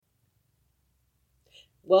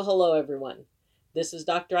Well, hello everyone. This is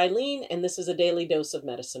Dr. Eileen, and this is a daily dose of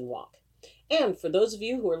medicine walk. And for those of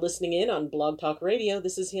you who are listening in on Blog Talk Radio,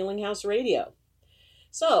 this is Healing House Radio.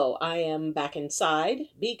 So I am back inside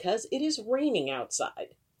because it is raining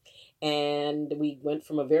outside. And we went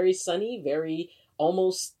from a very sunny, very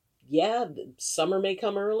almost, summer may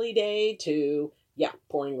come early day to,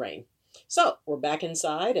 pouring rain. So we're back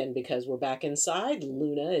inside, and because we're back inside,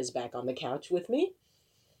 Luna is back on the couch with me.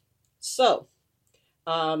 So,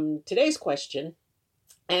 today's question,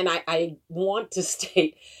 and I want to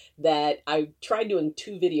state that I tried doing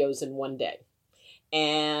 2 videos in one day.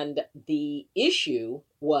 And the issue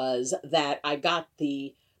was that I got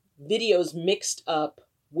the videos mixed up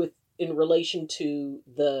with in relation to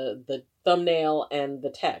the thumbnail and the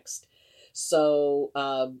text. So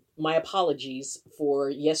my apologies for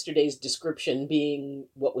yesterday's description being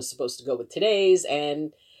what was supposed to go with today's.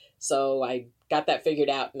 And so I got that figured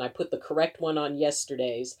out and I put the correct one on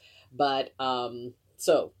yesterday's. But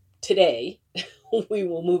so today we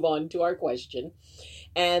will move on to our question.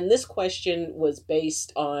 And this question was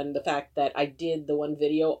based on the fact that I did the one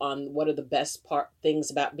video on what are the best things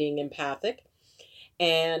about being empathic.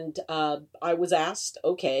 And I was asked,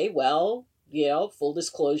 okay, well, full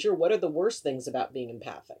disclosure, what are the worst things about being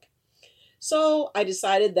empathic? So I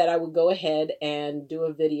decided that I would go ahead and do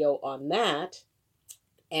a video on that.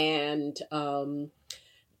 And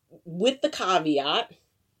with the caveat,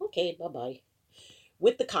 okay, bye-bye.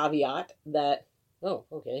 With the caveat that, oh,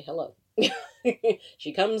 okay, hello.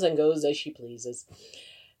 She comes and goes as she pleases.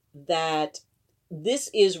 That this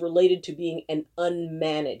is related to being an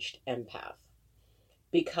unmanaged empath.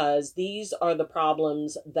 Because these are the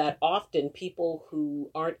problems that often people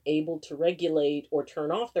who aren't able to regulate or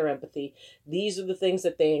turn off their empathy, these are the things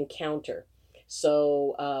that they encounter.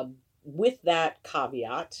 So with that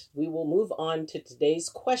caveat, we will move on to today's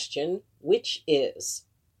question, which is,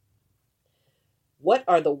 what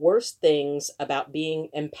are the worst things about being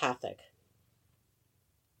empathic?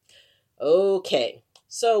 Okay,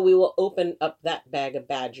 so we will open up that bag of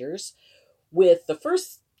badgers with the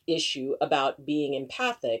first issue about being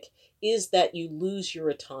empathic is that you lose your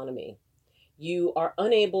autonomy. You are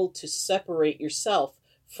unable to separate yourself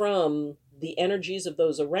from the energies of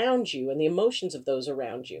those around you and the emotions of those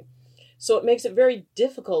around you. So it makes it very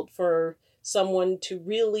difficult for someone to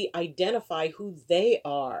really identify who they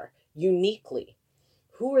are uniquely.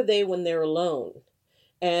 Who are they when they're alone?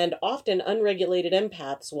 And often unregulated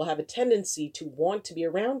empaths will have a tendency to want to be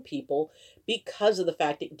around people because of the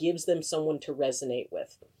fact it gives them someone to resonate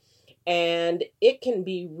with. And it can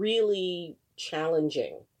be really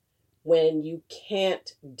challenging when you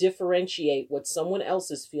can't differentiate what someone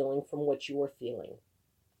else is feeling from what you're feeling.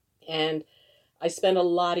 And I spent a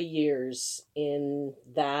lot of years in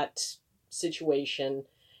that situation,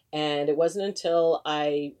 and it wasn't until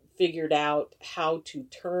I figured out how to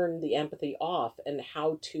turn the empathy off and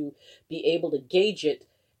how to be able to gauge it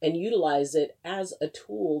and utilize it as a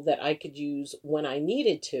tool that I could use when I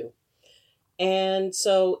needed to. And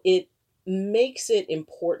so it makes it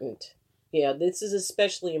important. This is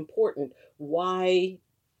especially important why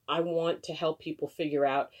I want to help people figure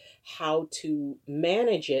out how to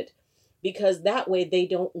manage it, because that way they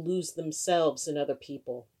don't lose themselves in other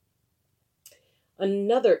people.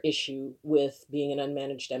 Another issue with being an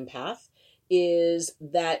unmanaged empath is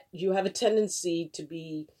that you have a tendency to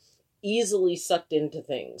be easily sucked into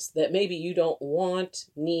things that maybe you don't want,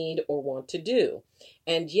 need, or want to do.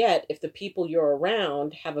 And yet, if the people you're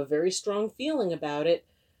around have a very strong feeling about it,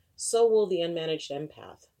 so will the unmanaged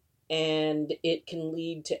empath. And it can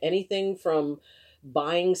lead to anything from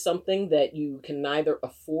buying something that you can neither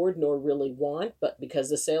afford nor really want, but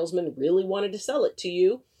because the salesman really wanted to sell it to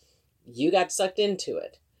you, you got sucked into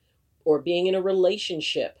it. Or being in a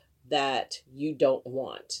relationship that you don't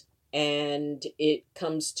want. And it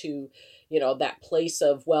comes to, that place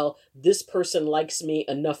of, well, this person likes me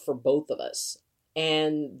enough for both of us.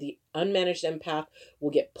 And the unmanaged empath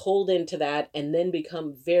will get pulled into that and then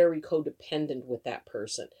become very codependent with that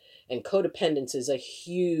person. And codependence is a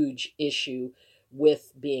huge issue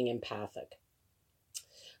with being empathic.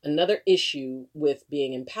 Another issue with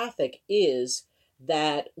being empathic is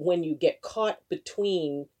that when you get caught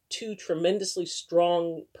between 2 tremendously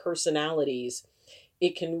strong personalities,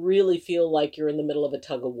 it can really feel like you're in the middle of a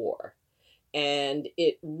tug of war. And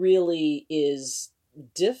it really is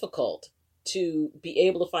difficult to be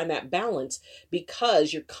able to find that balance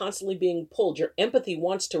because you're constantly being pulled. Your empathy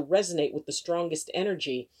wants to resonate with the strongest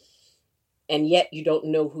energy, and yet you don't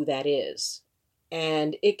know who that is.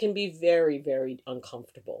 And it can be very, very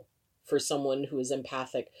uncomfortable for someone who is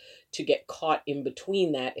empathic to get caught in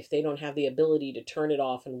between that if they don't have the ability to turn it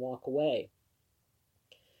off and walk away.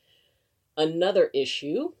 Another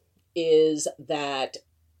issue is that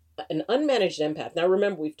an unmanaged empath, now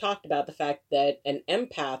remember, we've talked about the fact that an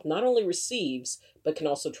empath not only receives, but can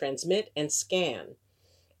also transmit and scan.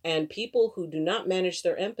 And people who do not manage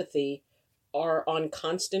their empathy are on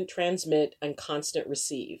constant transmit and constant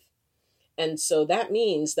receive. And so that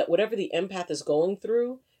means that whatever the empath is going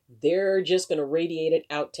through, they're just going to radiate it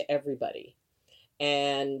out to everybody.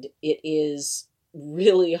 And it is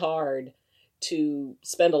really hard to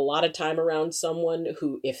spend a lot of time around someone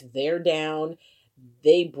who, if they're down,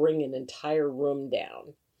 they bring an entire room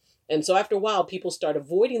down. And so after a while, people start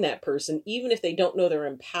avoiding that person. Even if they don't know they're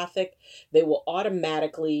empathic, they will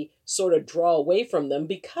automatically sort of draw away from them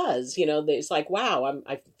because, it's like, wow,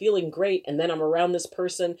 I'm feeling great. And then I'm around this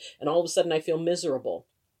person and all of a sudden I feel miserable.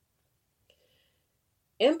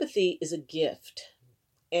 Empathy is a gift.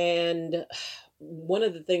 And one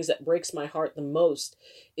of the things that breaks my heart the most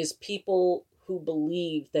is people who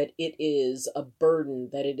believe that it is a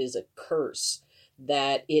burden, that it is a curse,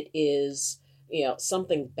 that it is,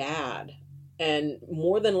 something bad. And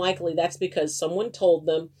more than likely that's because someone told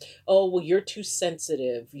them, oh, well, you're too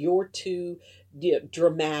sensitive, you're too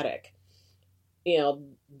dramatic.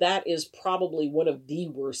 That is probably one of the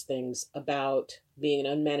worst things about being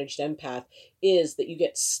an unmanaged empath, is that you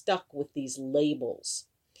get stuck with these labels.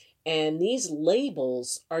 And these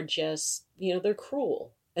labels are just, they're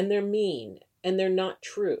cruel and they're mean and they're not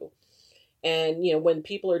true. And, when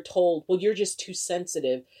people are told, well, you're just too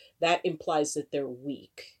sensitive, that implies that they're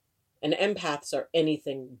weak. And empaths are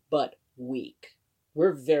anything but weak.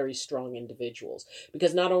 We're very strong individuals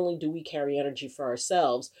because not only do we carry energy for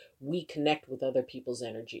ourselves, we connect with other people's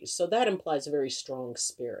energies. So that implies a very strong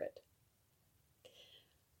spirit.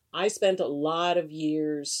 I spent a lot of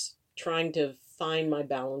years trying to find my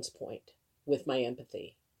balance point with my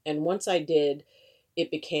empathy. And once I did, it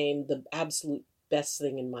became the absolute best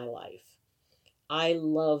thing in my life. I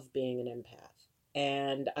love being an empath,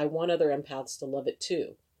 and I want other empaths to love it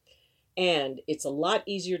too. And it's a lot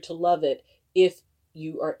easier to love it if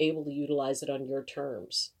you are able to utilize it on your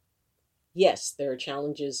terms. Yes, there are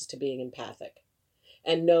challenges to being empathic.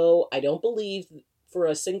 And no, I don't believe for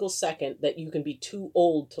a single second that you can be too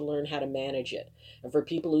old to learn how to manage it. And for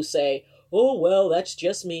people who say, oh, well, that's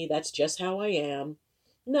just me, that's just how I am.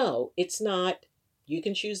 No, it's not. You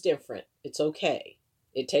can choose different. It's okay.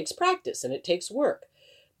 It takes practice and it takes work,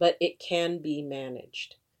 but it can be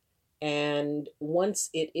managed. And once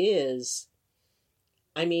it is,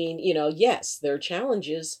 yes, there are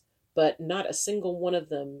challenges, but not a single one of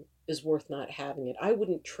them is worth not having it. I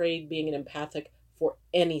wouldn't trade being an empathic for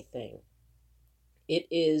anything. It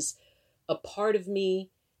is a part of me,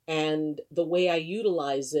 and the way I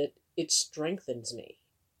utilize it, it strengthens me.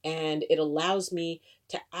 And it allows me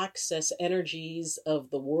to access energies of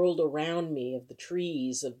the world around me, of the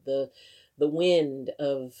trees, of the wind,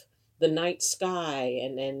 of the night sky,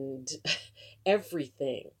 and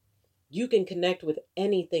everything. You can connect with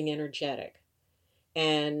anything energetic.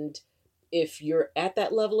 And if you're at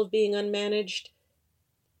that level of being unmanaged,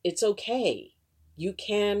 it's okay. You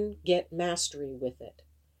can get mastery with it.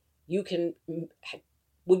 You can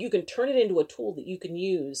turn it into a tool that you can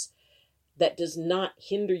use that does not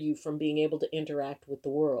hinder you from being able to interact with the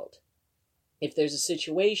world. If there's a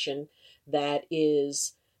situation that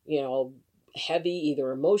is, heavy,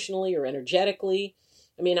 either emotionally or energetically,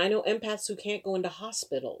 I know empaths who can't go into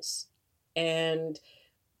hospitals, and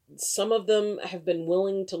some of them have been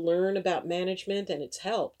willing to learn about management and it's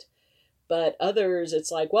helped. But others,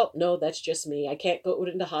 it's like, well, no, that's just me. I can't go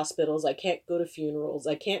into hospitals. I can't go to funerals.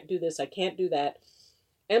 I can't do this. I can't do that.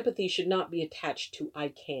 Empathy should not be attached to I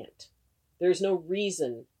can't. There's no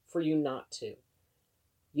reason for you not to.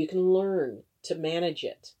 You can learn to manage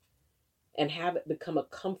it and have it become a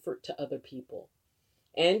comfort to other people.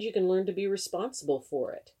 And you can learn to be responsible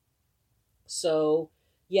for it. So,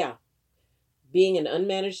 yeah, being an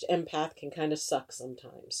unmanaged empath can kind of suck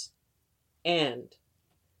sometimes. And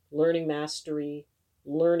learning mastery,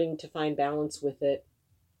 learning to find balance with it,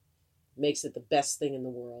 makes it the best thing in the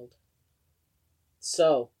world.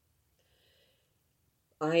 So,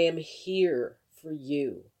 I am here for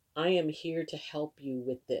you. I am here to help you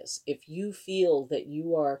with this. If you feel that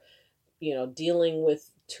you are, dealing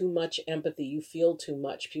with too much empathy, you feel too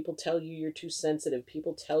much, people tell you you're too sensitive,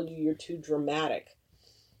 people tell you you're too dramatic,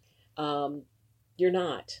 you're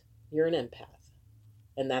not. You're an empath.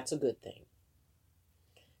 And that's a good thing.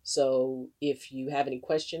 So if you have any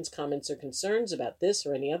questions, comments, or concerns about this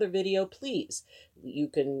or any other video, please, you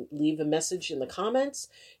can leave a message in the comments.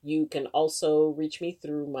 You can also reach me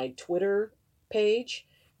through my Twitter page,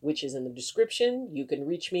 which is in the description. You can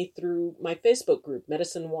reach me through my Facebook group,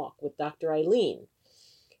 Medicine Walk with Dr. Eileen.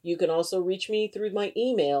 You can also reach me through my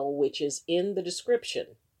email, which is in the description.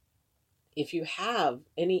 If you have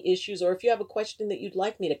any issues or if you have a question that you'd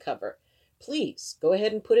like me to cover, please go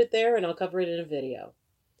ahead and put it there and I'll cover it in a video.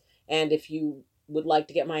 And if you would like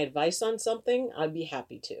to get my advice on something, I'd be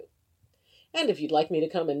happy to. And if you'd like me to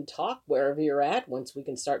come and talk wherever you're at, once we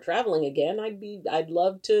can start traveling again, I'd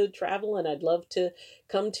love to travel and I'd love to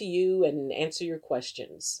come to you and answer your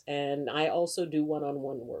questions. And I also do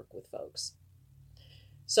one-on-one work with folks.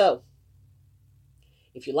 So,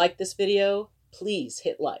 if you like this video, please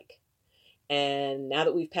hit like. And now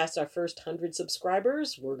that we've passed our first 100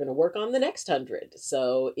 subscribers, we're going to work on the next 100.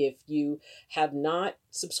 So if you have not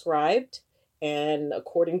subscribed, and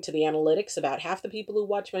according to the analytics, about half the people who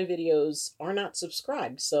watch my videos are not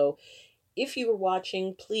subscribed. So if you are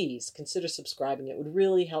watching, please consider subscribing. It would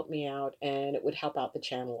really help me out, and it would help out the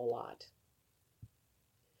channel a lot.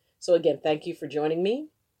 So again, thank you for joining me.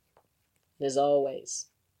 And as always,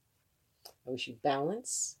 I wish you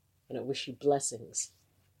balance, and I wish you blessings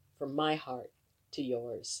from my heart to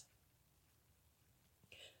yours.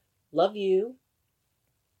 Love you,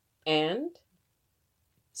 and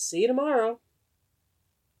see you tomorrow.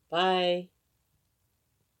 Bye.